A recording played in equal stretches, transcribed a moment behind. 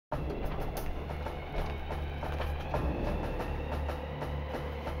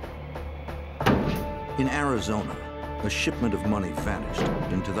In Arizona, a shipment of money vanished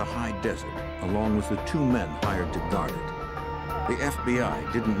into the high desert, along with the 2 men hired to guard it. The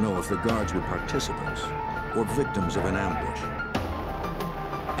FBI didn't know if the guards were participants or victims of an ambush.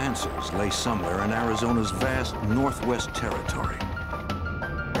 Answers lay somewhere in Arizona's vast Northwest territory.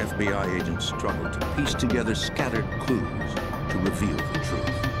 FBI agents struggled to piece together scattered clues to reveal the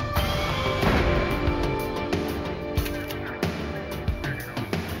truth.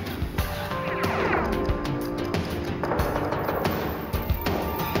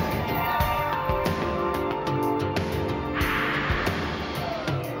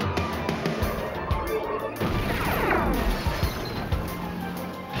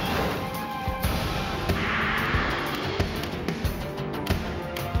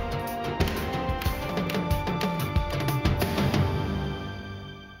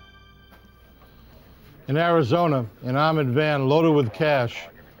 In Arizona, an armored van loaded with cash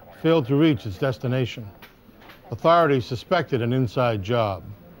failed to reach its destination. Authorities suspected an inside job.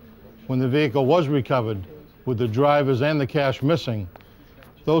 When the vehicle was recovered, with the drivers and the cash missing,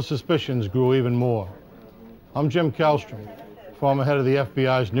 those suspicions grew even more. I'm Jim Kallstrom, former head of the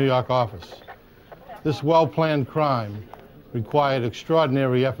FBI's New York office. This well-planned crime required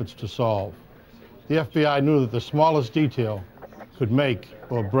extraordinary efforts to solve. The FBI knew that the smallest detail could make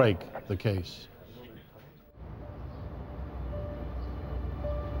or break the case.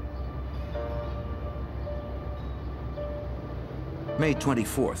 May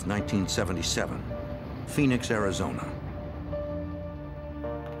 24th, 1977, Phoenix, Arizona.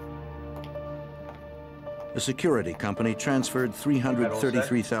 A security company transferred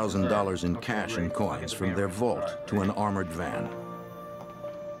 $333,000 in cash and coins from their vault to an armored van.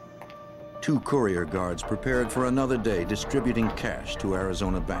 2 courier guards prepared for another day distributing cash to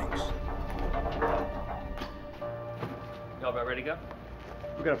Arizona banks. Y'all about ready to go?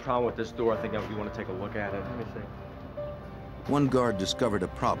 We got a problem with this door. I think we want to take a look at it. Let me see. One guard discovered a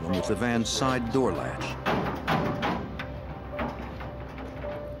problem with the van's side door latch.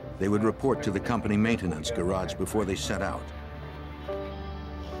 They would report to the company maintenance garage before they set out.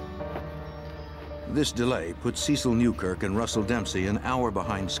 This delay put Cecil Newkirk and Russell Dempsey an hour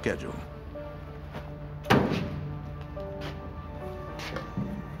behind schedule.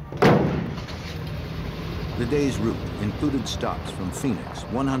 The day's route included stops from Phoenix,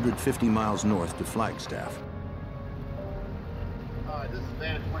 150 miles north to Flagstaff. This is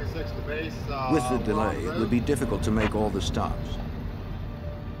van 26 to base. With the delay, it would be difficult to make all the stops.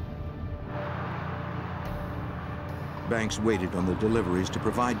 Banks waited on the deliveries to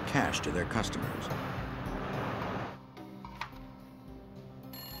provide cash to their customers.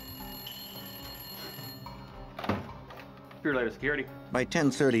 Superior security. By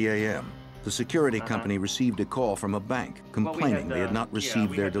 10:30 a.m., the security company received a call from a bank complaining they had not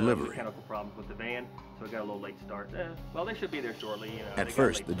received their delivery. Mechanical problems with the van, so it got a little late start. Well, they should be there shortly. You know, At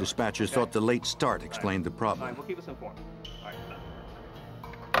first, the dispatcher thought the late start explained the problem. All right, we'll keep us informed. All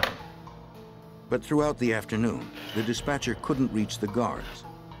right. But throughout the afternoon, the dispatcher couldn't reach the guards.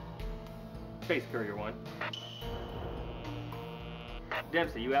 Base Courier 1.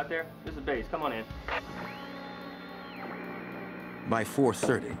 Dempsey, you out there? This is Base. Come on in. By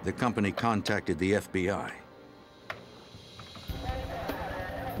 4:30, the company contacted the FBI.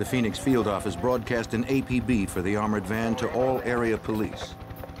 The Phoenix field office broadcast an APB for the armored van to all area police.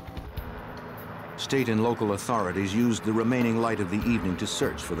 State and local authorities used the remaining light of the evening to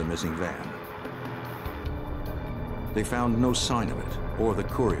search for the missing van. They found no sign of it or the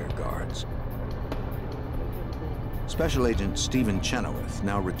courier guards. Special Agent Stephen Chenoweth,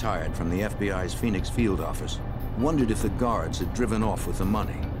 now retired from the FBI's Phoenix field office, wondered if the guards had driven off with the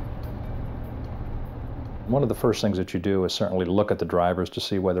money. One of the first things that you do is certainly look at the drivers to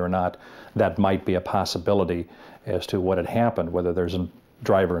see whether or not that might be a possibility as to what had happened, whether there's a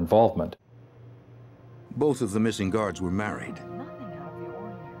driver involvement. Both of the missing guards were married.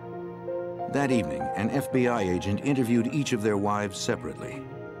 That evening, an FBI agent interviewed each of their wives separately.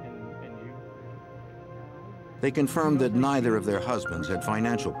 They confirmed that neither of their husbands had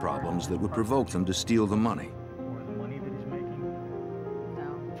financial problems that would provoke them to steal the money.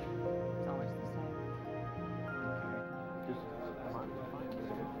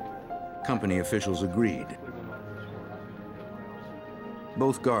 Company officials agreed.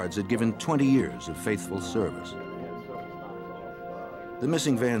 Both guards had given 20 years of faithful service. The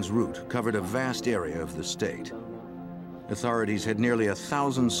missing van's route covered a vast area of the state. Authorities had nearly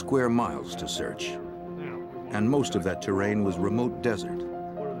 1,000 square miles to search, and most of that terrain was remote desert.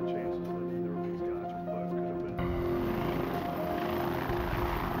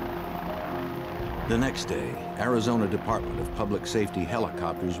 The next day, Arizona Department of Public Safety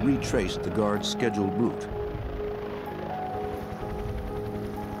helicopters retraced the guards' scheduled route.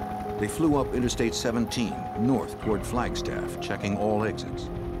 They flew up Interstate 17, north toward Flagstaff, checking all exits.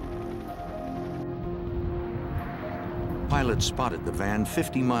 Pilots spotted the van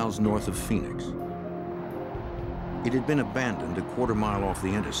 50 miles north of Phoenix. It had been abandoned a quarter-mile off the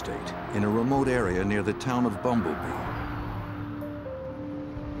interstate in a remote area near the town of Bumblebee.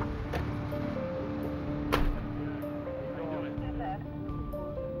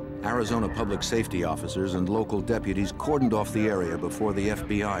 Arizona public safety officers and local deputies cordoned off the area before the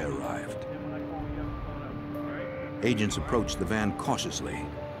FBI arrived. Agents approached the van cautiously.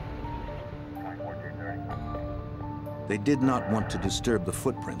 They did not want to disturb the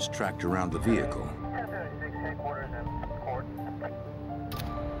footprints tracked around the vehicle.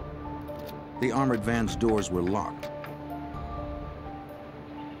 The armored van's doors were locked.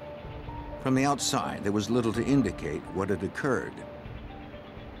 From the outside, there was little to indicate what had occurred.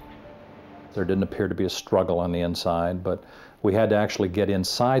 There didn't appear to be a struggle on the inside, but we had to actually get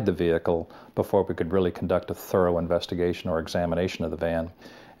inside the vehicle before we could really conduct a thorough investigation or examination of the van.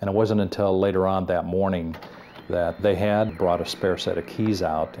 And it wasn't until later on that morning that they had brought a spare set of keys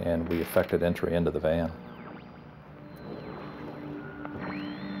out and we effected entry into the van.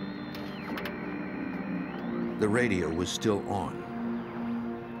 The radio was still on.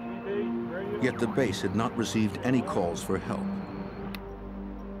 Yet the base had not received any calls for help.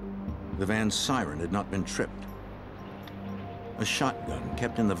 The van's siren had not been tripped. A shotgun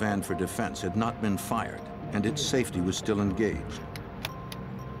kept in the van for defense had not been fired, and its safety was still engaged.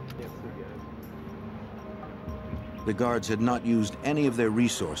 The guards had not used any of their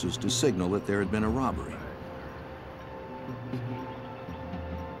resources to signal that there had been a robbery.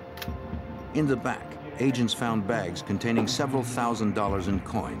 In the back, agents found bags containing several $1,000s in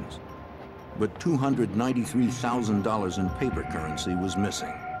coins, but $293,000 in paper currency was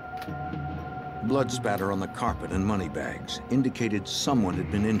missing. Blood spatter on the carpet and money bags indicated someone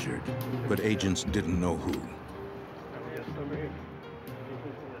had been injured, but agents didn't know who.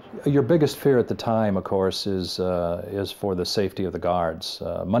 Your biggest fear at the time, of course, is for the safety of the guards.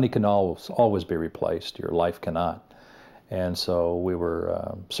 Money can always be replaced. Your life cannot. And so we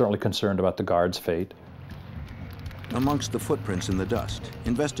were certainly concerned about the guards' fate. Amongst the footprints in the dust,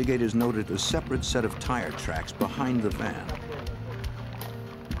 investigators noted a separate set of tire tracks behind the van.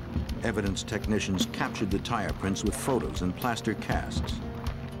 Evidence technicians captured the tire prints with photos and plaster casts.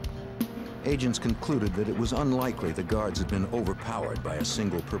 Agents concluded that it was unlikely the guards had been overpowered by a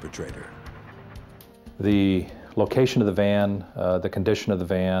single perpetrator. The location of the van, the condition of the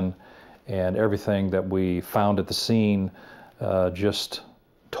van, and everything that we found at the scene just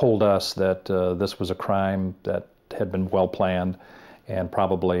told us that this was a crime that had been well planned and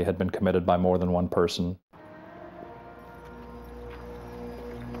probably had been committed by more than one person.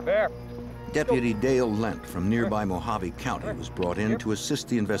 Bear. Deputy Dale Lent from nearby Mojave County was brought in to assist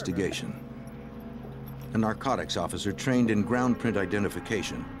the investigation. A narcotics officer trained in ground print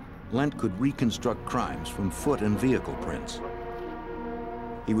identification, Lent could reconstruct crimes from foot and vehicle prints.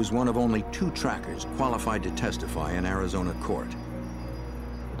 He was one of only 2 trackers qualified to testify in Arizona court.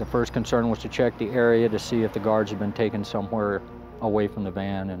 The first concern was to check the area to see if the guards had been taken somewhere away from the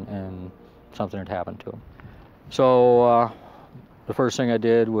van and something had happened to them. So the first thing I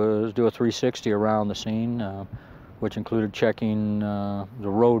did was do a 360 around the scene, which included checking the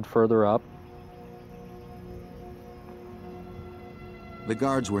road further up. The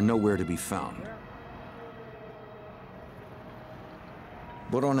guards were nowhere to be found.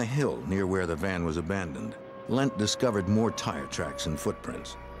 But on a hill near where the van was abandoned, Lent discovered more tire tracks and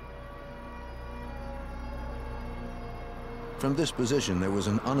footprints. From this position, there was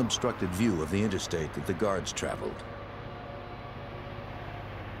an unobstructed view of the interstate that the guards traveled.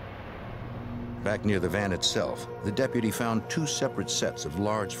 Back near the van itself, the deputy found 2 separate sets of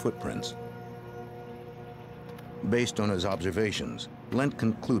large footprints. Based on his observations, Lent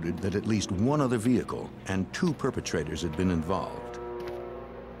concluded that at least one other vehicle and 2 perpetrators had been involved.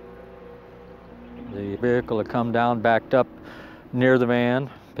 The vehicle had come down, backed up near the van,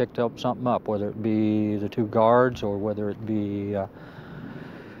 picked up something up, whether it be the 2 guards or whether it be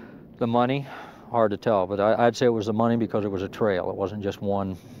the money. Hard to tell, but I'd say it was the money because it was a trail. It wasn't just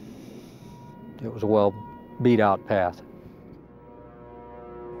one. It was a well beat out path.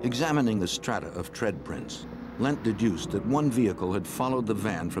 Examining the strata of tread prints, Lent deduced that one vehicle had followed the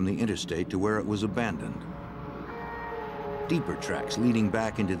van from the interstate to where it was abandoned. Deeper tracks leading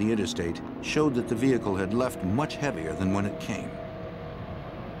back into the interstate showed that the vehicle had left much heavier than when it came.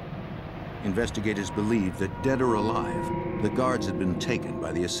 Investigators believed that, dead or alive, the guards had been taken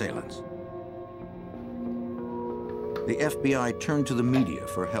by the assailants. The FBI turned to the media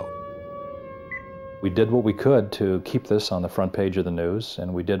for help. We did what we could to keep this on the front page of the news,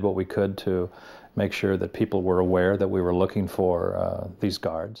 and we did what we could to make sure that people were aware that we were looking for these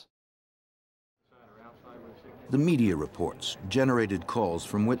guards. The media reports generated calls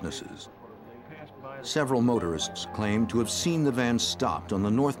from witnesses. Several motorists claimed to have seen the van stopped on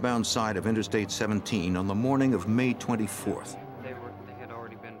the northbound side of Interstate 17 on the morning of May 24th. They had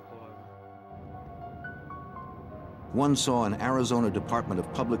already been pulled over. One saw an Arizona Department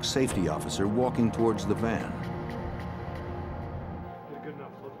of Public Safety officer walking towards the van.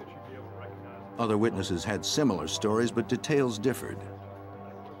 Other witnesses had similar stories, but details differed.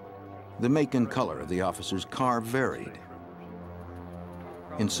 The make and color of the officer's car varied.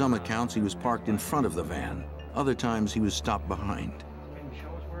 In some accounts, he was parked in front of the van. Other times, he was stopped behind.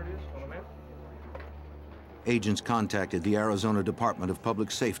 Agents contacted the Arizona Department of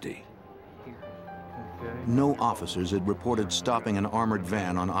Public Safety. No officers had reported stopping an armored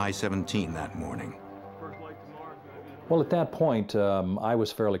van on I-17 that morning. Well, at that point, I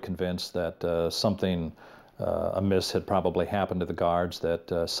was fairly convinced that something amiss had probably happened to the guards,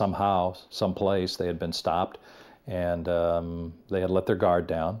 that somehow, someplace, they had been stopped, and they had let their guard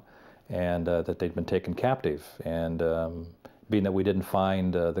down, and that they'd been taken captive. And being that we didn't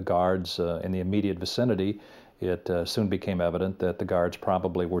find the guards in the immediate vicinity, it soon became evident that the guards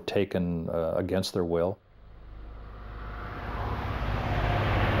probably were taken against their will.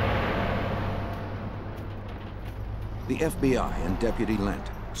 The FBI and Deputy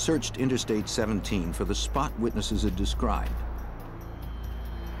Lent searched Interstate 17 for the spot witnesses had described.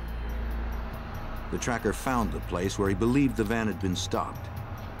 The tracker found the place where he believed the van had been stopped.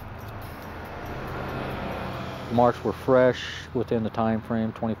 The marks were fresh within the time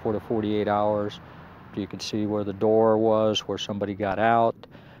frame, 24 to 48 hours. You could see where the door was, where somebody got out,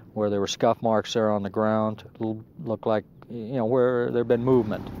 where there were scuff marks there on the ground. It looked like, you know, where there had been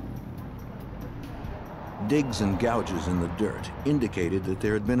movement. Digs and gouges in the dirt indicated that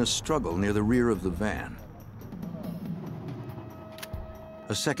there had been a struggle near the rear of the van.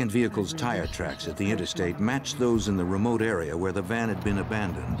 A second vehicle's tire tracks at the interstate matched those in the remote area where the van had been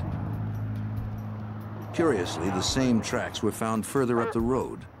abandoned. Curiously, the same tracks were found further up the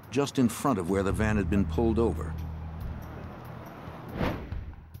road, just in front of where the van had been pulled over.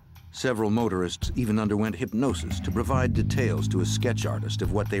 Several motorists even underwent hypnosis to provide details to a sketch artist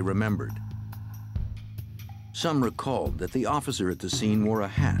of what they remembered. Some recalled that the officer at the scene wore a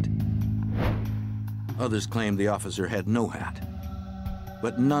hat. Others claimed the officer had no hat.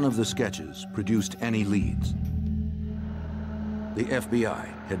 But none of the sketches produced any leads. The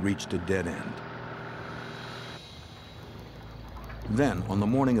FBI had reached a dead end. Then, on the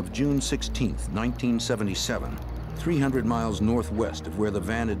morning of June 16, 1977, 300 miles northwest of where the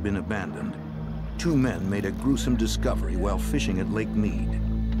van had been abandoned, two men made a gruesome discovery while fishing at Lake Mead.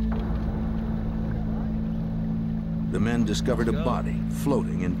 The men discovered a body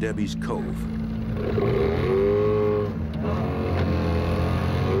floating in Debbie's Cove.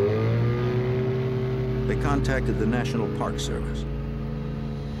 They contacted the National Park Service.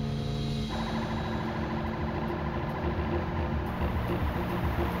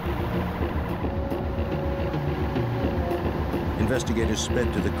 Investigators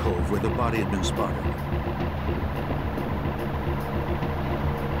sped to the cove where the body had been spotted.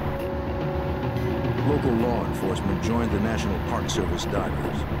 Local law enforcement joined the National Park Service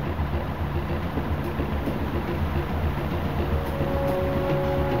divers.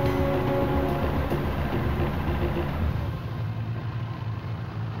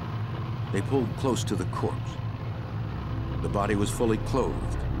 They pulled close to the corpse. The body was fully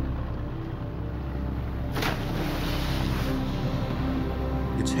clothed.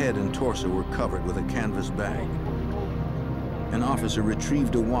 Its head and torso were covered with a canvas bag. An officer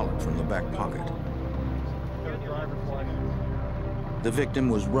retrieved a wallet from the back pocket. The victim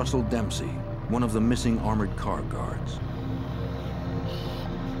was Russell Dempsey, one of the missing armored car guards.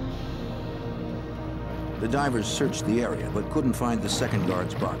 The divers searched the area but couldn't find the second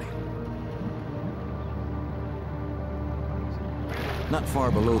guard's body. Not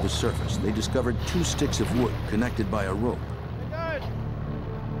far below the surface, they discovered two sticks of wood connected by a rope.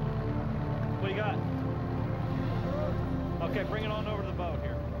 What do you got? Okay, bring it on over to the boat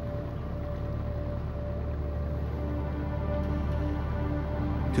here.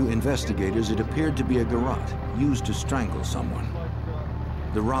 To investigators, it appeared to be a garrote used to strangle someone.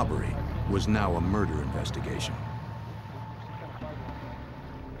 The robbery was now a murder investigation.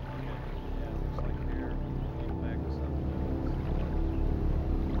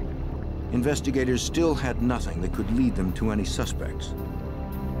 Investigators still had nothing that could lead them to any suspects.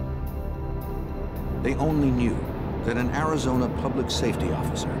 They only knew that an Arizona public safety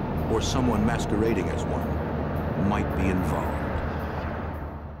officer, or someone masquerading as one, might be involved.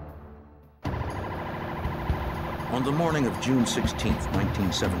 On the morning of June 16,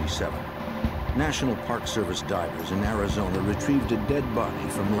 1977, National Park Service divers in Arizona retrieved a dead body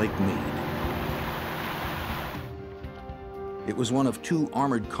from Lake Mead. It was one of two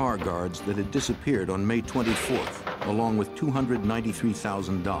armored car guards that had disappeared on May 24th, along with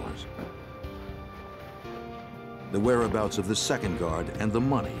 $293,000. The whereabouts of the second guard and the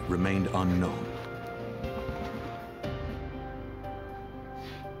money remained unknown.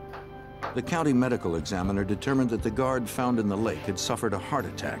 The county medical examiner determined that the guard found in the lake had suffered a heart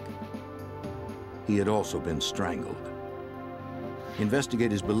attack. He had also been strangled.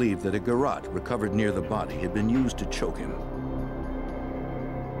 Investigators believed that a garrote recovered near the body had been used to choke him.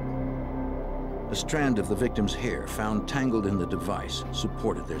 A strand of the victim's hair found tangled in the device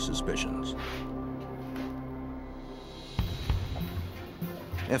supported their suspicions.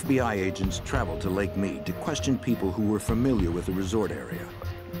 FBI agents traveled to Lake Mead to question people who were familiar with the resort area.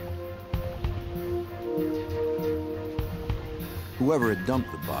 Whoever had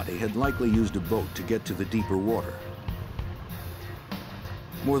dumped the body had likely used a boat to get to the deeper water.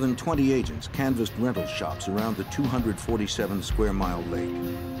 More than 20 agents canvassed rental shops around the 247 square mile lake.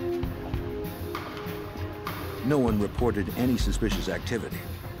 No one reported any suspicious activity,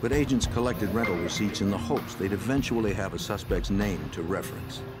 but agents collected rental receipts in the hopes they'd eventually have a suspect's name to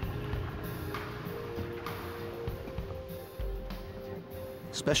reference.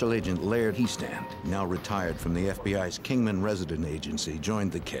 Special Agent Laird Heistand, now retired from the FBI's Kingman Resident Agency,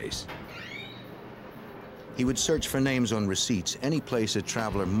 joined the case. He would search for names on receipts any place a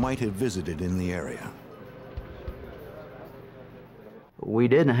traveler might have visited in the area. We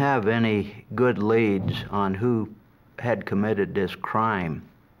didn't have any good leads on who had committed this crime.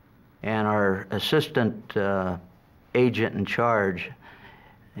 And our assistant agent in charge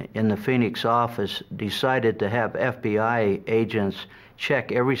in the Phoenix office decided to have FBI agents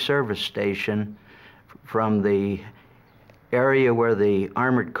check every service station from the area where the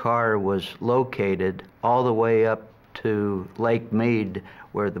armored car was located all the way up to Lake Mead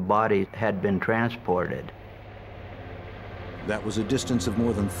where the body had been transported. That was a distance of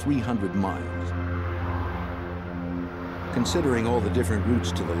more than 300 miles. Considering all the different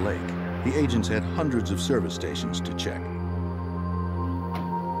routes to the lake, the agents had hundreds of service stations to check.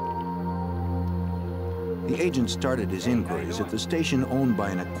 The agent started his inquiries at the station owned by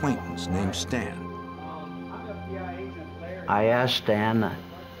an acquaintance named Stan. I asked Stan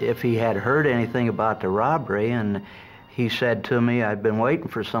if he had heard anything about the robbery, and he said to me, "I've been waiting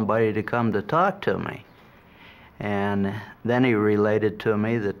for somebody to come to talk to me." And then he related to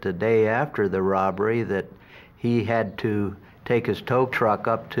me that the day after the robbery that he had to take his tow truck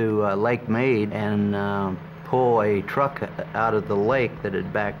up to Lake Mead and pull a truck out of the lake that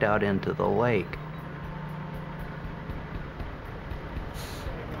had backed out into the lake.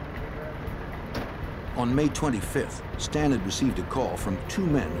 On May 25th, Stan had received a call from two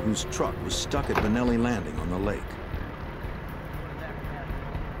men whose truck was stuck at Benelli Landing on the lake.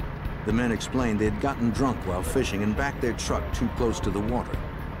 The men explained they had gotten drunk while fishing and backed their truck too close to the water.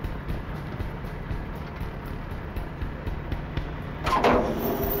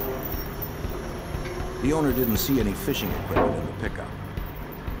 The owner didn't see any fishing equipment in the pickup,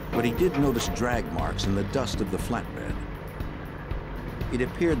 but he did notice drag marks in the dust of the flatbed. It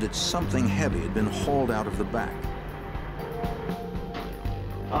appeared that something heavy had been hauled out of the back.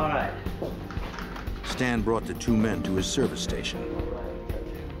 All right. Stan brought the two men to his service station.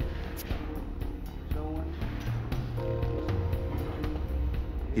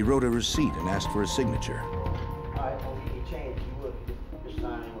 He wrote a receipt and asked for a signature.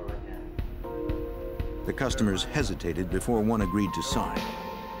 The customers hesitated before one agreed to sign.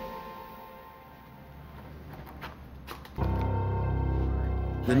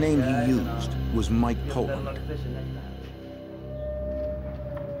 The name he used was Mike Poland.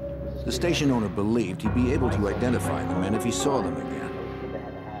 The station owner believed he'd be able to identify the men if he saw them again.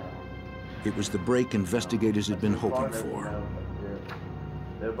 It was the break investigators had been hoping for.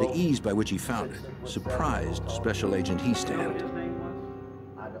 The ease by which he found it surprised Special Agent Heistand.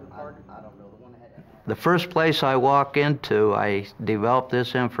 The first place I walk into, I developed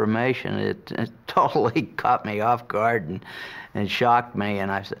this information. It totally caught me off guard and shocked me.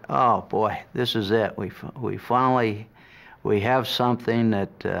 And I said, "Oh boy, this is it. We finally have something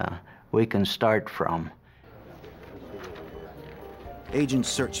that we can start from." Agents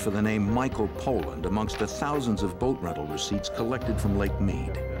searched for the name Michael Poland amongst the thousands of boat rental receipts collected from Lake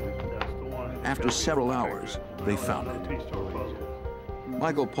Mead. After several hours, they found it.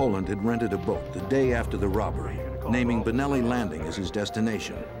 Michael Poland had rented a boat the day after the robbery, naming Benelli Landing as his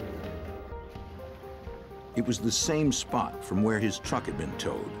destination. It was the same spot from where his truck had been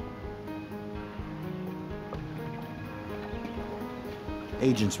towed.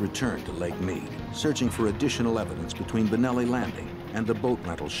 Agents returned to Lake Mead, searching for additional evidence between Benelli Landing and the boat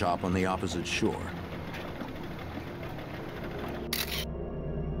rental shop on the opposite shore.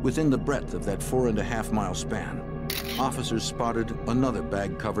 Within the breadth of that 4.5-mile span, officers spotted another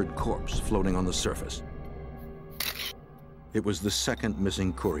bag-covered corpse floating on the surface. It was the second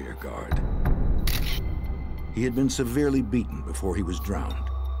missing courier guard. He had been severely beaten before he was drowned.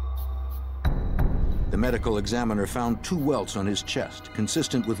 The medical examiner found 2 welts on his chest,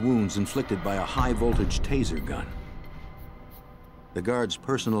 consistent with wounds inflicted by a high-voltage taser gun. The guard's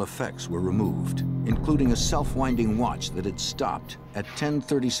personal effects were removed, including a self-winding watch that had stopped at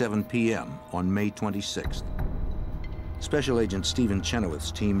 10:37 p.m. on May 26th. Special Agent Stephen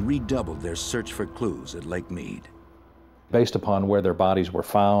Chenoweth's team redoubled their search for clues at Lake Mead. Based upon where their bodies were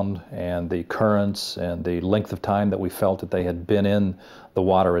found and the currents and the length of time that we felt that they had been in the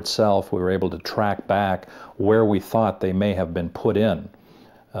water itself, we were able to track back where we thought they may have been put in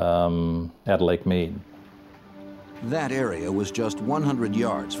at Lake Mead. That area was just 100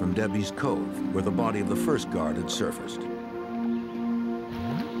 yards from Debbie's Cove, where the body of the first guard had surfaced.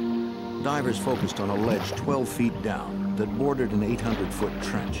 Divers focused on a ledge 12 feet down that bordered an 800-foot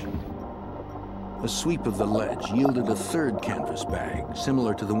trench. A sweep of the ledge yielded a third canvas bag,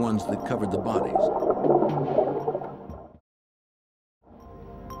 similar to the ones that covered the bodies.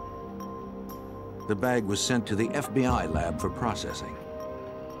 The bag was sent to the FBI lab for processing.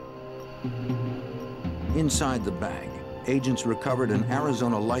 Inside the bag, agents recovered an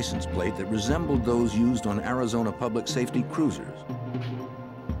Arizona license plate that resembled those used on Arizona public safety cruisers.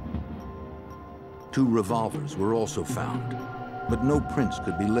 2 revolvers were also found, but no prints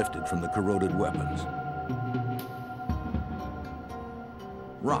could be lifted from the corroded weapons.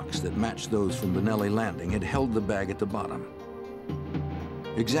 Rocks that matched those from Benelli Landing had held the bag at the bottom.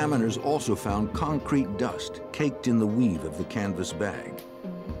 Examiners also found concrete dust caked in the weave of the canvas bag.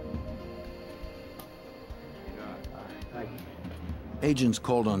 Agents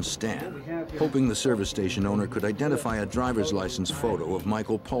called on Stan, hoping the service station owner could identify a driver's license photo of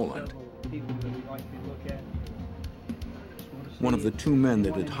Michael Poland, one of the 2 men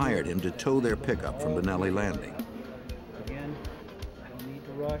that had hired him to tow their pickup from Benelli Landing.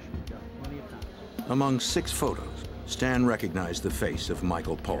 Among 6 photos, Stan recognized the face of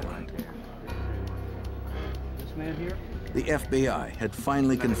Michael Poland. This man here? The FBI had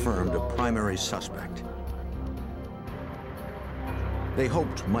finally confirmed a primary suspect. They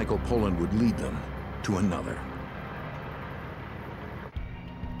hoped Michael Poland would lead them to another.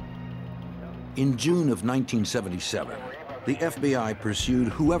 In June of 1977, the FBI pursued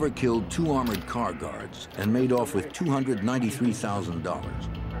whoever killed 2 armored car guards and made off with $293,000.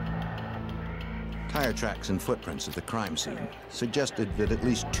 Tire tracks and footprints at the crime scene suggested that at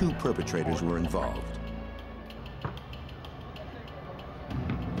least 2 perpetrators were involved.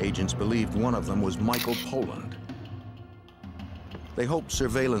 Agents believed one of them was Michael Poland. They hoped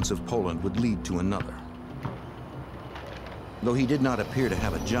surveillance of Poland would lead to another. Though he did not appear to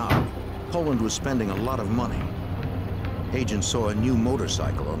have a job, Poland was spending a lot of money. Agents saw a new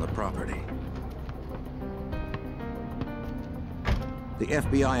motorcycle on the property. The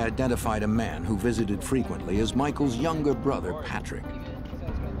FBI identified a man who visited frequently as Michael's younger brother, Patrick.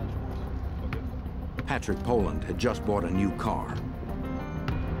 Patrick Poland had just bought a new car.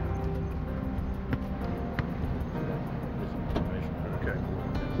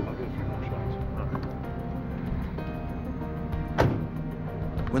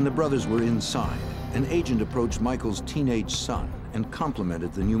 When the brothers were inside, an agent approached Michael's teenage son and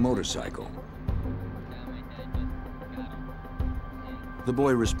complimented the new motorcycle. The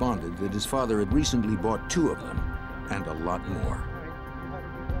boy responded that his father had recently bought 2 of them, and a lot more.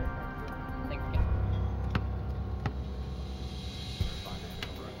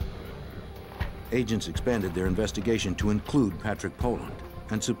 Agents expanded their investigation to include Patrick Poland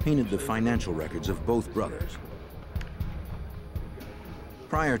and subpoenaed the financial records of both brothers.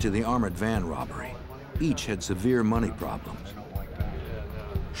 Prior to the armored van robbery, each had severe money problems.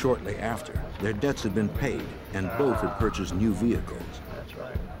 Shortly after, their debts had been paid and both had purchased new vehicles.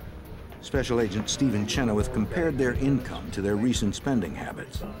 Special Agent Stephen Chenoweth compared their income to their recent spending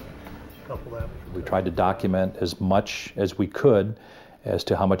habits. We tried to document as much as we could as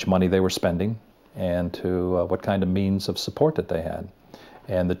to how much money they were spending and to what kind of means of support that they had.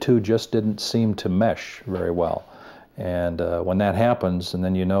 And the 2 just didn't seem to mesh very well. And when that happens, and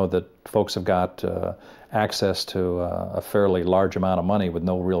then you know that folks have got access to a fairly large amount of money with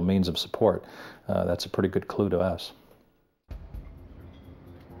no real means of support. That's a pretty good clue to us.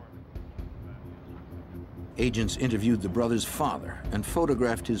 Agents interviewed the brother's father and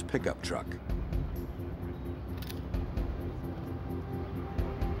photographed his pickup truck.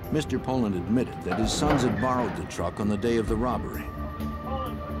 Mr. Poland admitted that his sons had borrowed the truck on the day of the robbery.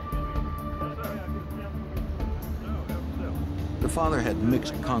 The father had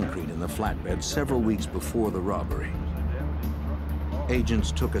mixed concrete in the flatbed several weeks before the robbery.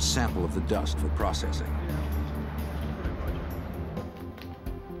 Agents took a sample of the dust for processing.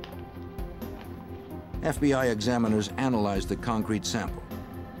 FBI examiners analyzed the concrete sample.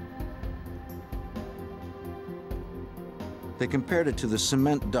 They compared it to the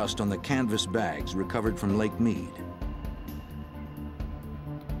cement dust on the canvas bags recovered from Lake Mead.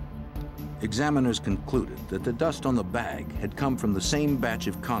 Examiners concluded that the dust on the bag had come from the same batch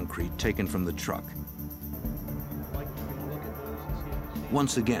of concrete taken from the truck.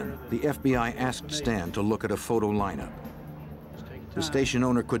 Once again, the FBI asked Stan to look at a photo lineup. The station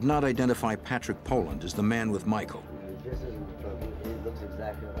owner could not identify Patrick Poland as the man with Michael. This isn't the truck. It looks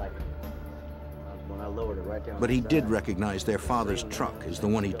exactly like when I lowered it right down. But he did recognize their father's truck as the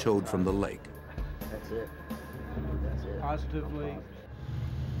one he towed from the lake. That's it. That's it. Positively.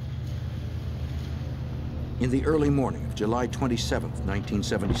 In the early morning of July 27,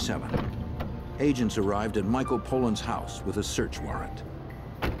 1977, agents arrived at Michael Poland's house with a search warrant.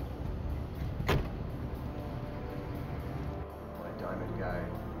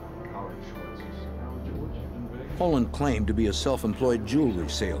 Poland claimed to be a self-employed jewelry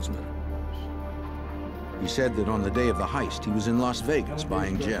salesman. He said that on the day of the heist, he was in Las Vegas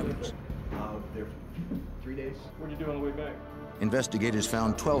buying gems. There 3 days. What are you doing on the way back? Investigators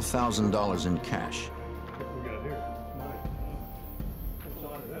found $12,000 in cash. What we got here? Money.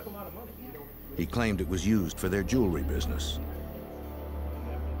 That's a lot of money. He claimed it was used for their jewelry business.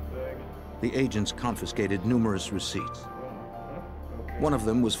 The agents confiscated numerous receipts. One of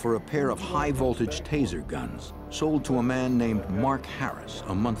them was for a pair of high-voltage taser guns sold to a man named Mark Harris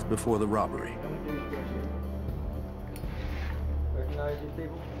a month before the robbery.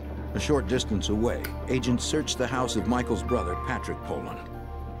 A short distance away, agents searched the house of Michael's brother, Patrick Poland.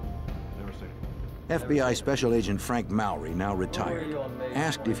 FBI Special Agent Frank Mowry, now retired,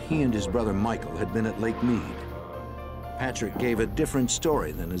 asked if he and his brother Michael had been at Lake Mead. Patrick gave a different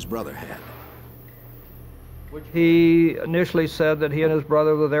story than his brother had. He initially said that he and his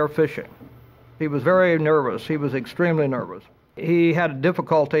brother were there fishing. He was very nervous. He was extremely nervous. He had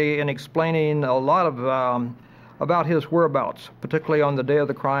difficulty in explaining a lot of about his whereabouts, particularly on the day of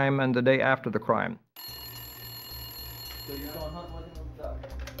the crime and the day after the crime.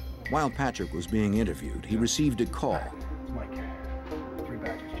 While Patrick was being interviewed, he received a call. It's Mike. 3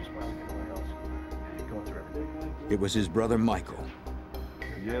 batches just like everyone else. Going through everything. It was his brother Michael.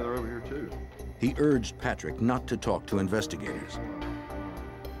 Yeah, they're over here too. He urged Patrick not to talk to investigators.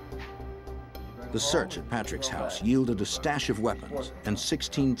 The search at Patrick's house yielded a stash of weapons and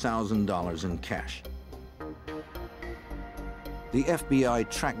 $16,000 in cash. The FBI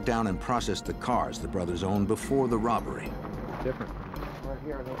tracked down and processed the cars the brothers owned before the robbery. Different.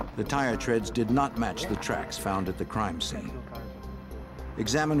 The tire treads did not match the tracks found at the crime scene.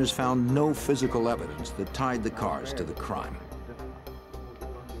 Examiners found no physical evidence that tied the cars to the crime.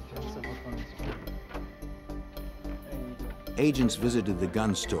 Agents visited the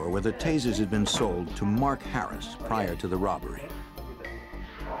gun store where the tasers had been sold to Mark Harris prior to the robbery.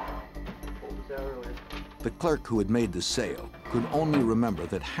 The clerk who had made the sale could only remember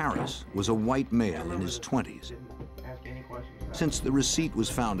that Harris was a white male in his 20s. Since the receipt was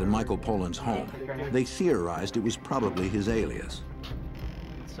found in Michael Poland's home, they theorized it was probably his alias.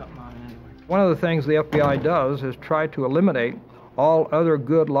 One of the things the FBI does is try to eliminate all other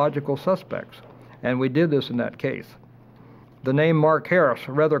good logical suspects, and we did this in that case. The name Mark Harris,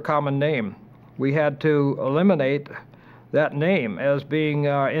 a rather common name, we had to eliminate that name as being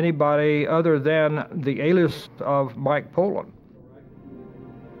anybody other than the alias of Mike Poland.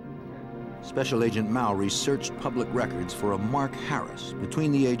 Special Agent Mowry searched public records for a Mark Harris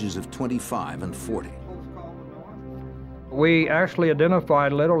between the ages of 25 and 40. We actually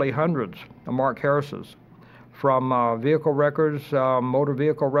identified literally hundreds of Mark Harrises, from vehicle records, motor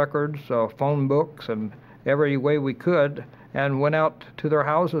vehicle records, phone books, and every way we could, and went out to their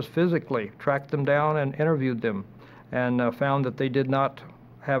houses physically, tracked them down and interviewed them, and found that they did not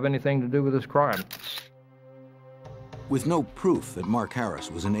have anything to do with this crime. With no proof that Mark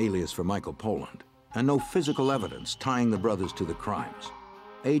Harris was an alias for Michael Poland, and no physical evidence tying the brothers to the crimes,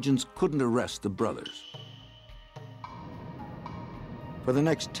 agents couldn't arrest the brothers. For the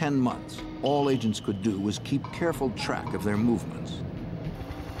next 10 months, all agents could do was keep careful track of their movements.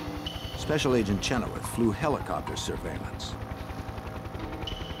 Special Agent Chenoweth flew helicopter surveillance.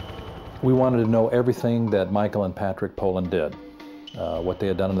 We wanted to know everything that Michael and Patrick Poland did, what they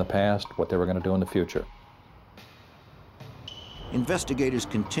had done in the past, what they were going to do in the future. Investigators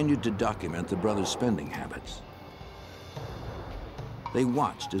continued to document the brothers' spending habits. They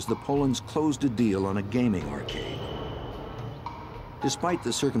watched as the Polands closed a deal on a gaming arcade. Despite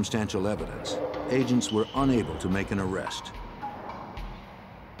the circumstantial evidence, agents were unable to make an arrest.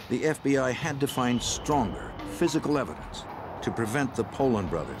 The FBI had to find stronger physical evidence to prevent the Poland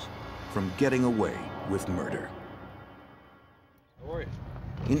brothers from getting away with murder.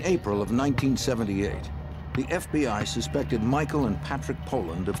 In April of 1978, the FBI suspected Michael and Patrick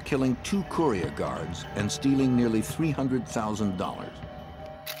Poland of killing 2 courier guards and stealing nearly $300,000.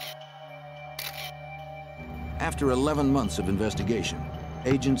 After 11 months of investigation,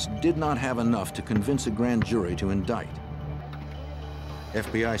 agents did not have enough to convince a grand jury to indict.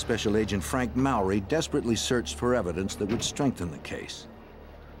 FBI Special Agent Frank Mowry desperately searched for evidence that would strengthen the case.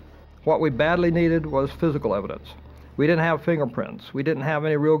 What we badly needed was physical evidence. We didn't have fingerprints. We didn't have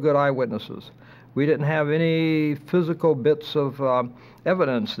any real good eyewitnesses. We didn't have any physical bits of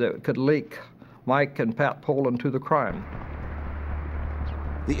evidence that could link Mike and Pat Poland to the crime.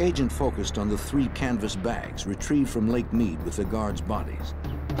 The agent focused on the 3 canvas bags retrieved from Lake Mead with the guards' bodies.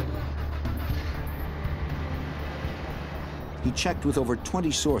 He checked with over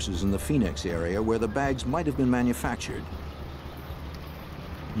 20 sources in the Phoenix area where the bags might have been manufactured.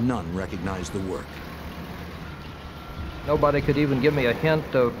 None recognized the work. Nobody could even give me a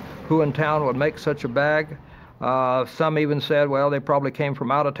hint of who in town would make such a bag. Some even said, well, they probably came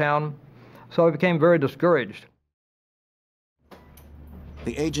from out of town. So I became very discouraged.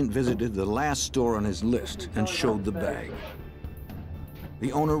 The agent visited the last store on his list and showed the bag.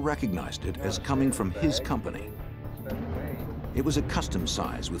 The owner recognized it as coming from his company. It was a custom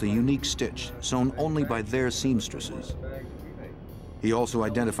size with a unique stitch sewn only by their seamstresses. He also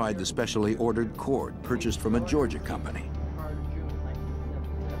identified the specially ordered cord purchased from a Georgia company.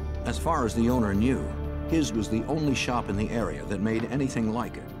 As far as the owner knew, his was the only shop in the area that made anything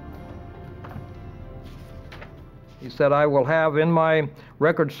like it. He said, I will have in my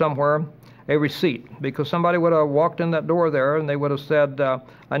record somewhere a receipt, because somebody would have walked in that door there and they would have said,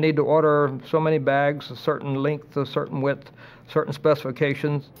 I need to order so many bags, a certain length, a certain width, certain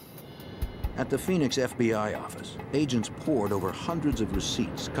specifications. At the Phoenix FBI office, agents pored over hundreds of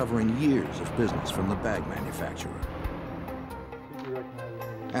receipts covering years of business from the bag manufacturer.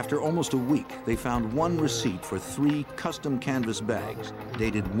 After almost a week, they found one receipt for 3 custom canvas bags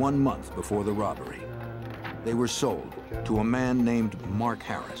dated 1 month before the robbery. They were sold to a man named Mark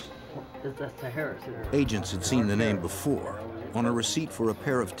Harris. That's the Harris. Agents had seen the name before on a receipt for a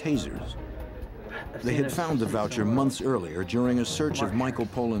pair of tasers. They had found the voucher months earlier during a search of Michael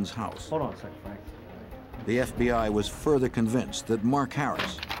Poland's house. Hold on a second, Frank. The FBI was further convinced that Mark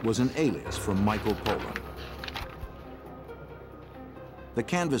Harris was an alias for Michael Poland. The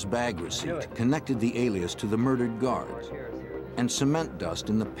canvas bag receipt connected the alias to the murdered guards, and cement dust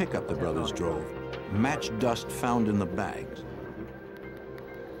in the pickup the brothers drove matched dust found in the bags.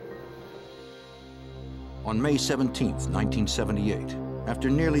 On May 17, 1978, after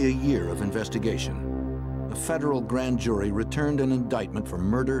nearly a year of investigation, a federal grand jury returned an indictment for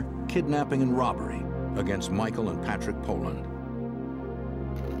murder, kidnapping, and robbery against Michael and Patrick Poland.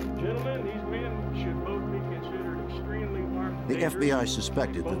 Gentlemen, these men should both be considered extremely armed. The FBI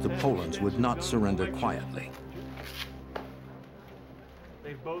suspected that the Polands would not surrender quietly.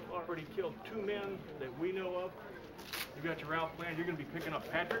 They've both already killed 2 men that we know of. You got your route plan. You're going to be picking up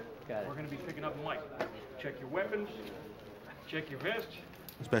Patrick. We're going to be picking up Mike. Check your weapons. Check your vests.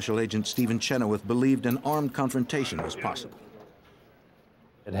 Special Agent Stephen Chenoweth believed an armed confrontation was possible.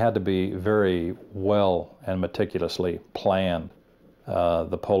 It had to be very well and meticulously planned.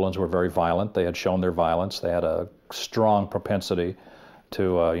 The Polands were very violent. They had shown their violence. They had a strong propensity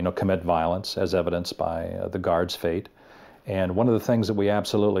to, commit violence, as evidenced by the guards' fate. And one of the things that we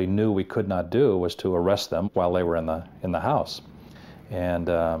absolutely knew we could not do was to arrest them while they were in the house.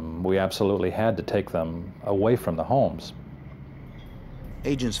 And we absolutely had to take them away from the homes.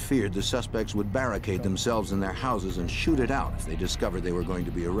 Agents feared the suspects would barricade themselves in their houses and shoot it out if they discovered they were going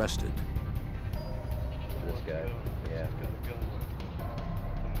to be arrested. This guy, yeah.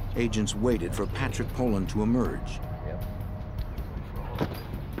 Agents waited for Patrick Poland to emerge. Yep.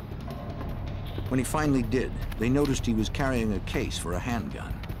 When he finally did, they noticed he was carrying a case for a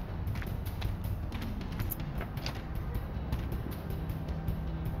handgun.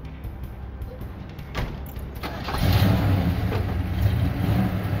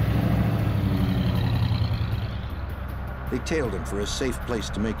 They tailed him for a safe place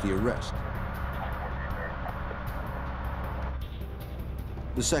to make the arrest.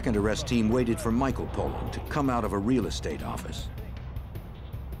 The second arrest team waited for Michael Poland to come out of a real estate office.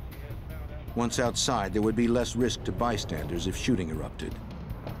 Once outside, there would be less risk to bystanders if shooting erupted.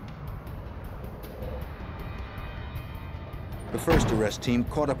 The first arrest team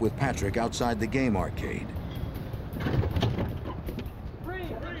caught up with Patrick outside the game arcade.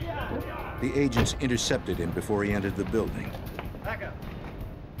 The agents intercepted him before he entered the building.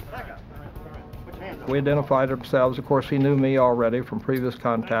 We identified ourselves. Of course, he knew me already from previous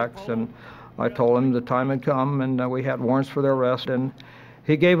contacts, and I told him the time had come and we had warrants for their arrest, and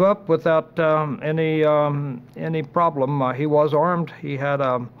he gave up without any problem. He was armed. He had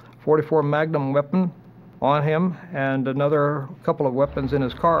a .44 Magnum weapon on him and another couple of weapons in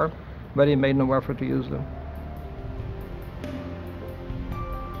his car, but he made no effort to use them.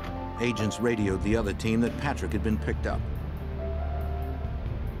 Agents radioed the other team that Patrick had been picked up.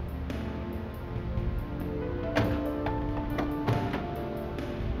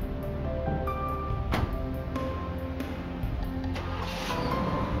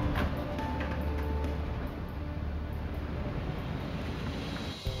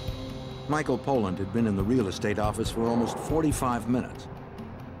 Michael Poland had been in the real estate office for almost 45 minutes.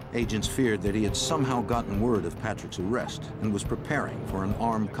 Agents feared that he had somehow gotten word of Patrick's arrest and was preparing for an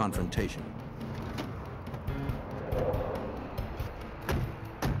armed confrontation.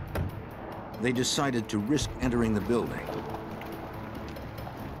 They decided to risk entering the building.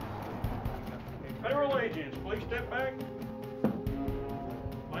 Federal agents, please step back.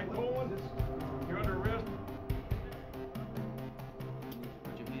 Mike Poland, you're under arrest.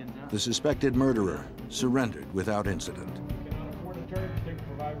 The suspected murderer surrendered without incident.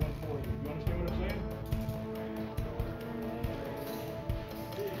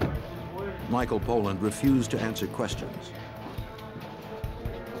 Michael Poland refused to answer questions.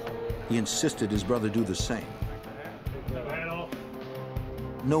 He insisted his brother do the same.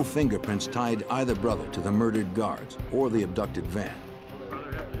 No fingerprints tied either brother to the murdered guards or the abducted van.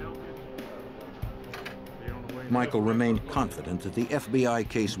 Michael remained confident that the FBI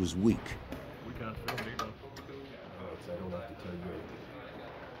case was weak.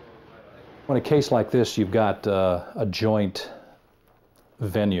 In a case like this, you've got a joint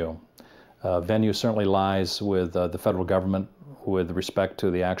venue. Venue certainly lies with the federal government with respect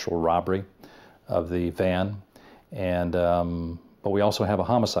to the actual robbery of the van, and but we also have a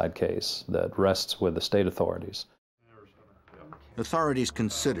homicide case that rests with the state authorities. Authorities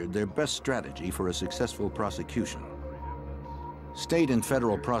considered their best strategy for a successful prosecution. State and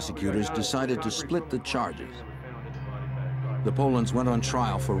federal prosecutors decided to split the charges. The Polands went on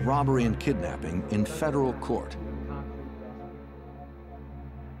trial for robbery and kidnapping in federal court.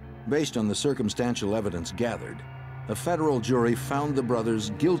 Based on the circumstantial evidence gathered, a federal jury found the brothers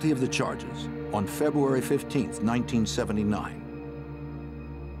guilty of the charges on February 15, 1979.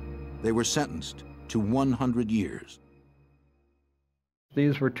 They were sentenced to 100 years.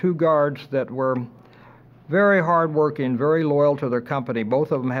 These were two guards that were very hardworking, very loyal to their company.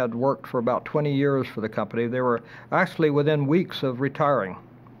 Both of them had worked for about 20 years for the company. They were actually within weeks of retiring.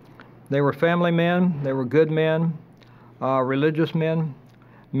 They were family men, they were good men, religious men,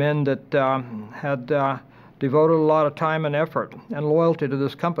 men that had devoted a lot of time and effort and loyalty to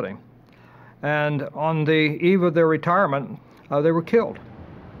this company. And on the eve of their retirement, they were killed.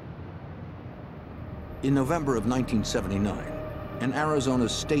 In November of 1979, an Arizona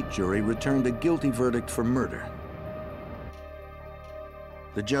state jury returned a guilty verdict for murder.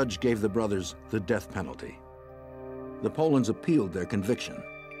 The judge gave the brothers the death penalty. The Polands appealed their conviction.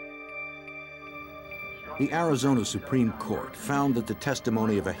 The Arizona Supreme Court found that the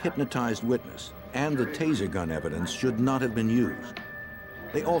testimony of a hypnotized witness and the taser gun evidence should not have been used.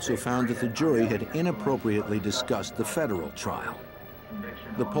 They also found that the jury had inappropriately discussed the federal trial.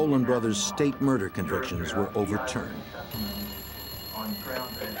 The Poland brothers' state murder convictions were overturned.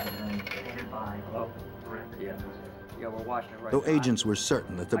 Though agents were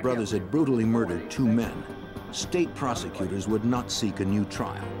certain that the brothers had brutally murdered two men, state prosecutors would not seek a new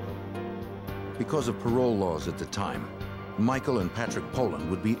trial. Because of parole laws at the time, Michael and Patrick Poland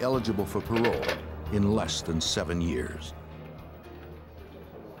would be eligible for parole in less than 7 years.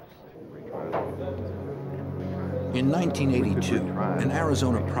 In 1982, an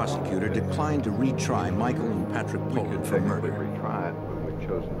Arizona prosecutor declined to retry Michael and Patrick Poland for murder. We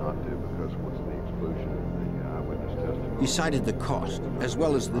chose not to because of the exclusion of the eyewitness testimony. He cited the cost, as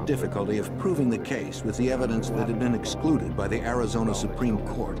well as the difficulty of proving the case with the evidence that had been excluded by the Arizona Supreme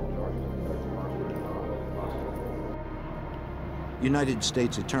Court. United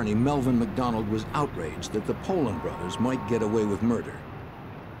States Attorney Melvin McDonald was outraged that the Poland brothers might get away with murder.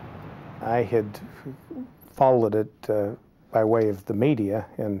 I had followed it by way of the media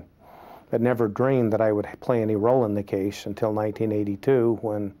and had never dreamed that I would play any role in the case until 1982,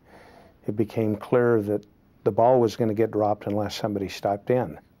 when it became clear that the ball was going to get dropped unless somebody stepped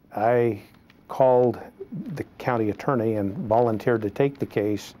in. I called the county attorney and volunteered to take the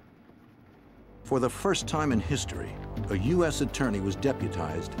case. For the first time in history, a U.S. attorney was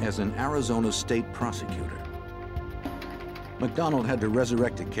deputized as an Arizona state prosecutor. McDonald had to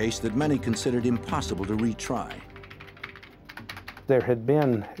resurrect a case that many considered impossible to retry. There had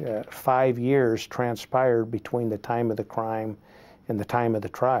been 5 years transpired between the time of the crime and the time of the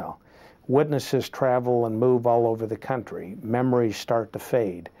trial. Witnesses travel and move all over the country. Memories start to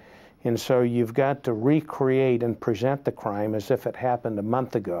fade. And so you've got to recreate and present the crime as if it happened a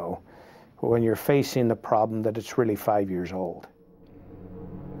month ago, when you're facing the problem that it's really 5 years old.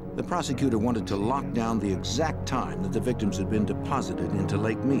 The prosecutor wanted to lock down the exact time that the victims had been deposited into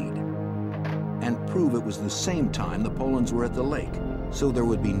Lake Mead and prove it was the same time the Polands were at the lake, so there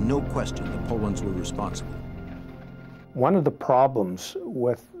would be no question the Polands were responsible. One of the problems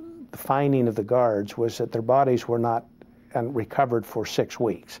with the finding of the guards was that their bodies were not recovered for 6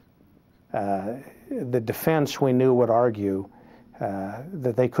 weeks. The defense, we knew, would argue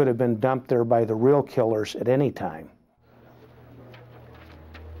that they could have been dumped there by the real killers at any time.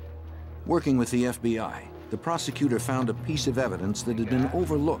 Working with the FBI, the prosecutor found a piece of evidence that had been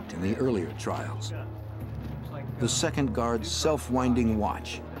overlooked in the earlier trials. The second guard's self-winding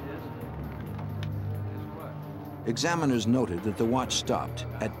watch. Examiners noted that the watch stopped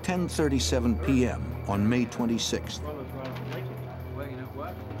at 10:37 p.m. on May 26th.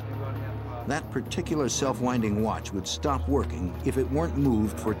 That particular self-winding watch would stop working if it weren't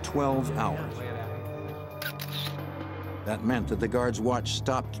moved for 12 hours. That meant that the guard's watch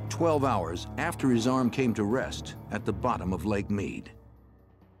stopped 12 hours after his arm came to rest at the bottom of Lake Mead.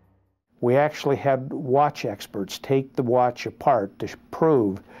 We actually had watch experts take the watch apart to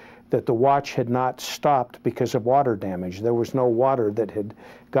prove that the watch had not stopped because of water damage. There was no water that had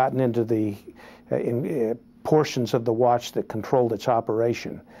gotten into the portions of the watch that controlled its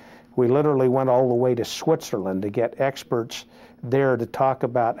operation. We literally went all the way to Switzerland to get experts there to talk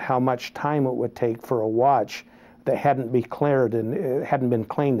about how much time it would take for a watch that hadn't been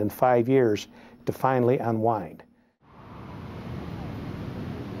cleaned in 5 years to finally unwind.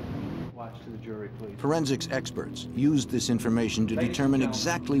 Watch to the jury, please. Forensics experts used this information to determine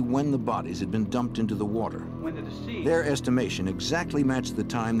exactly when the bodies had been dumped into the water. Their estimation exactly matched the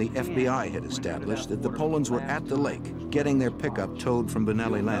time the FBI had established that the Polands were at the lake, getting their pickup towed from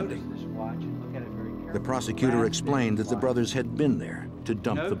Benelli Landing. The prosecutor explained that the brothers had been there to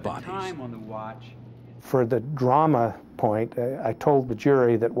dump the bodies. For the drama point, I told the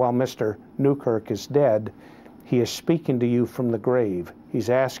jury that while Mr. Newkirk is dead, he is speaking to you from the grave.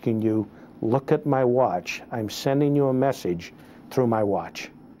 He's asking you, look at my watch. I'm sending you a message through my watch.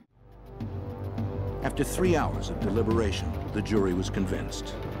 After 3 hours of deliberation, the jury was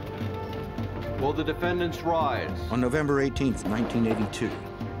convinced. Will the defendants rise? On November 18th, 1982,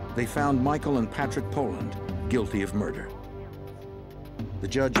 they found Michael and Patrick Poland guilty of murder. The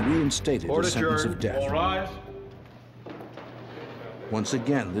judge reinstated a sentence of death. All rise. Once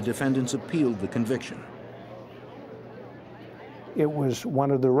again, the defendants appealed the conviction. It was one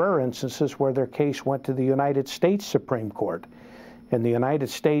of the rare instances where their case went to the United States Supreme Court. And the United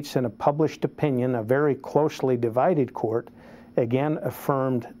States, in a published opinion, a very closely divided court, again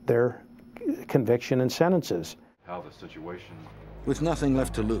affirmed their conviction and sentences. How the situation... With nothing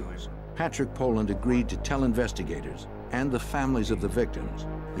left to lose, Patrick Poland agreed to tell investigators and the families of the victims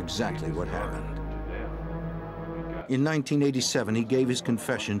exactly what happened. In 1987, he gave his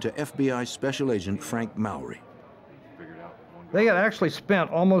confession to FBI Special Agent Frank Mowry. They had actually spent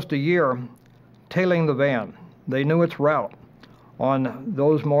almost a year tailing the van. They knew its route. On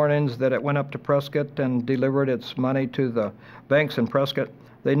those mornings that it went up to Prescott and delivered its money to the banks in Prescott,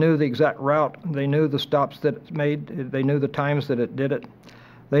 they knew the exact route. They knew the stops that it made. They knew the times that it did it.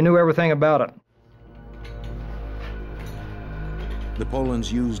 They knew everything about it. The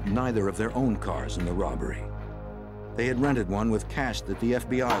Polands used neither of their own cars in the robbery. They had rented one with cash that the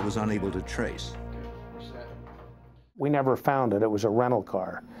FBI was unable to trace. We never found it. It was a rental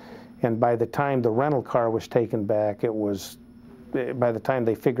car. And by the time the rental car was taken back, it was, by the time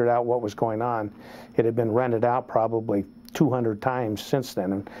they figured out what was going on, it had been rented out probably 200 times since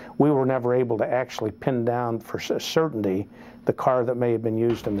then. And we were never able to actually pin down for certainty the car that may have been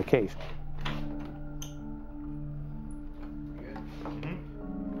used in the case.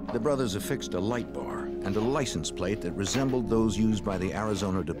 The brothers affixed a light bar and a license plate that resembled those used by the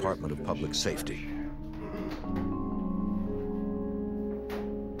Arizona Department of Public Safety.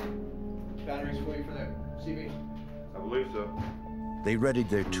 Batteries for you for the CV? I believe so. They readied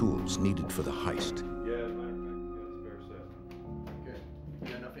their tools needed for the heist. Yeah, as a matter of fact, we got a spare set. Good. You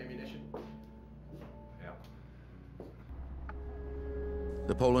got enough ammunition? Yeah.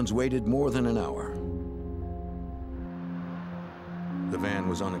 The Polands waited more than an hour. The van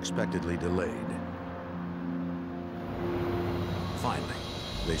was unexpectedly delayed. Finally,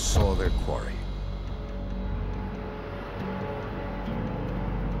 they saw their quarry.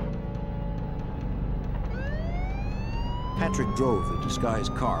 Patrick drove the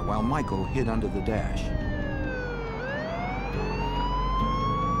disguised car while Michael hid under the dash.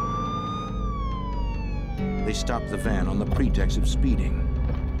 They stopped the van on the pretext of speeding.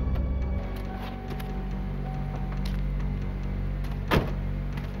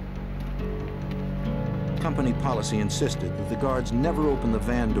 Company policy insisted that the guards never open the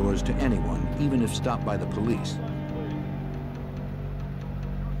van doors to anyone, even if stopped by the police.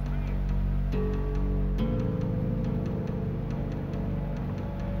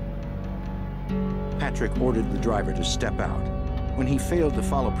 Patrick ordered the driver to step out. When he failed to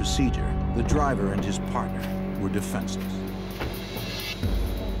follow procedure, the driver and his partner were defenseless.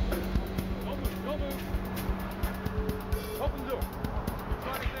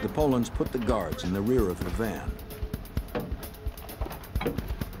 The Polands put the guards in the rear of the van.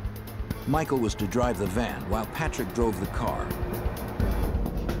 Michael was to drive the van while Patrick drove the car.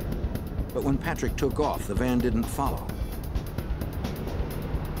 But when Patrick took off, the van didn't follow.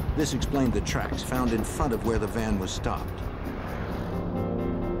 This explained the tracks found in front of where the van was stopped.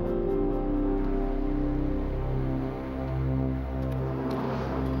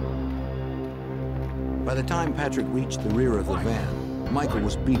 By the time Patrick reached the rear of the van, Michael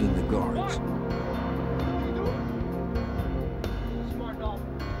was beating the guards.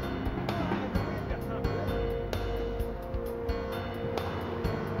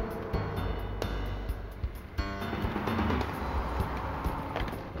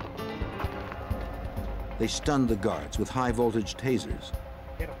 They stunned the guards with high-voltage tasers.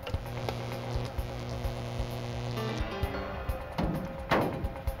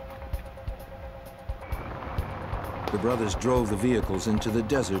 The brothers drove the vehicles into the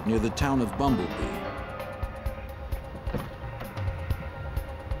desert near the town of Bumblebee.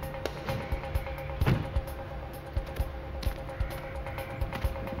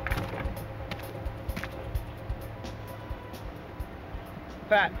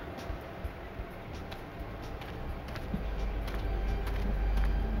 Pat.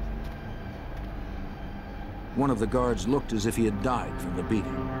 One of the guards looked as if he had died from the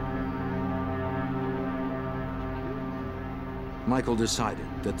beating. Michael decided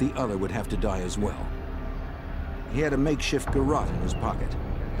that the other would have to die as well. He had a makeshift garrote in his pocket,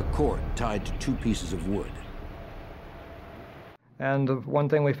 a cord tied to 2 pieces of wood. And the one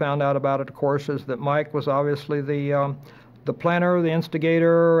thing we found out about it, of course, is that Mike was obviously the planner, the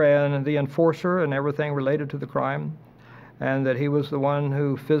instigator, and the enforcer, and everything related to the crime, and that he was the one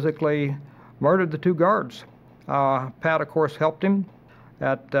who physically murdered the 2 guards. Pat, of course, helped him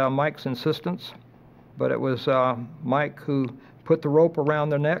at Mike's insistence, but it was Mike who put the rope around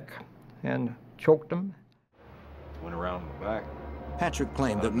their neck and choked them. Went around in the back. Patrick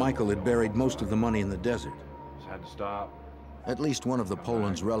claimed that Michael had buried most of the money in the desert. Just had to stop. At least one of the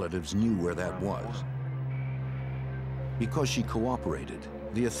Polands' relatives knew where that was. Because she cooperated,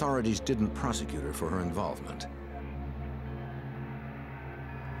 the authorities didn't prosecute her for her involvement.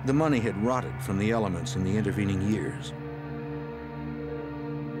 The money had rotted from the elements in the intervening years.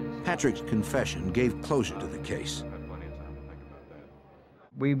 Patrick's confession gave closure to the case.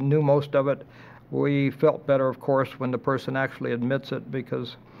 We knew most of it. We felt better, of course, when the person actually admits it,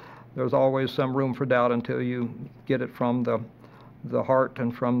 because there's always some room for doubt until you get it from the heart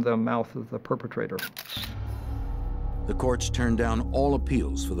and from the mouth of the perpetrator. The courts turned down all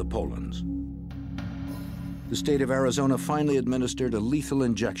appeals for the Polands. The state of Arizona finally administered a lethal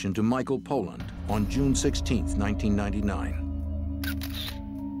injection to Michael Poland on June 16,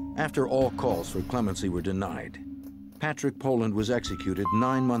 1999. After all calls for clemency were denied, Patrick Poland was executed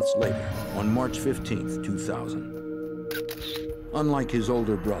 9 months later on March 15, 2000. Unlike his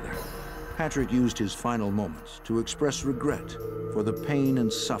older brother, Patrick used his final moments to express regret for the pain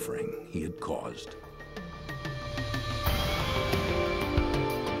and suffering he had caused.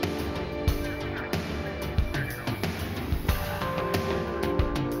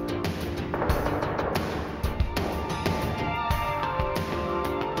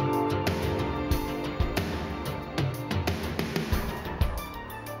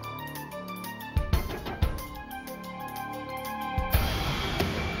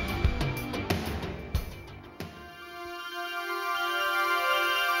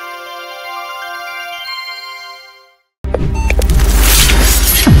 ahead.